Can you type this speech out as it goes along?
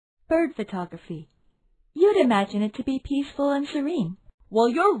bird photography. You'd imagine it to be peaceful and serene. Well,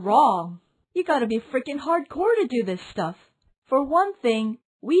 you're wrong. You gotta be freaking hardcore to do this stuff. For one thing,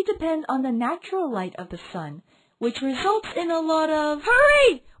 we depend on the natural light of the sun, which results in a lot of,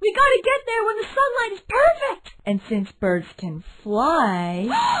 "Hurry! We gotta get there when the sunlight is perfect!" And since birds can fly...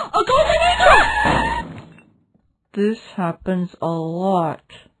 A golden eagle! This happens a lot.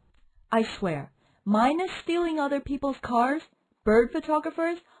 I swear, minus stealing other people's cars, bird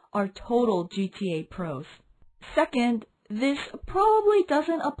photographers are total GTA pros. Second, this probably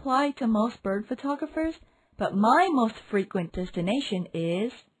doesn't apply to most bird photographers, but my most frequent destination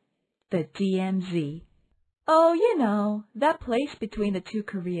is the DMZ. Oh, you know, that place between the two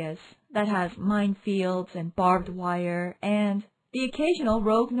Koreas that has minefields and barbed wire and the occasional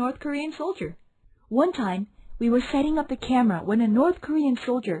rogue North Korean soldier. One time, we were setting up the camera when a North Korean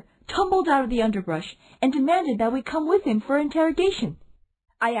soldier tumbled out of the underbrush and demanded that we come with him for interrogation.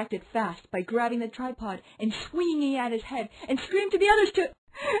 I acted fast by grabbing the tripod and swinging it at his head and screamed to the others to,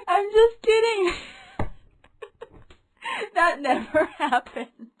 "I'm just kidding." That never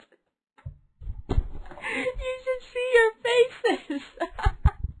happened. You should see your faces.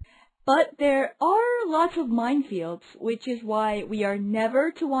 But there are lots of minefields, which is why we are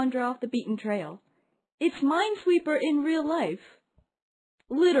never to wander off the beaten trail. It's Minesweeper in real life.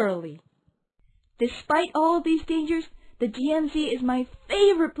 Literally. Despite all of these dangers, the DMZ is my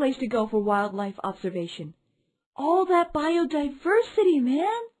favorite place to go for wildlife observation. All that biodiversity,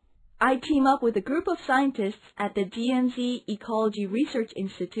 man! I team up with a group of scientists at the DMZ Ecology Research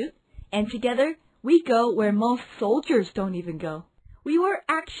Institute, and together we go where most soldiers don't even go. We were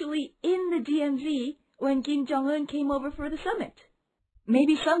actually in the DMZ when Jong-Un came over for the summit.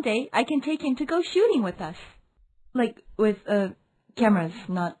 Maybe someday I can take him to go shooting with us. Like, with, cameras,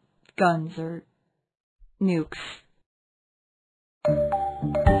 not guns or nukes.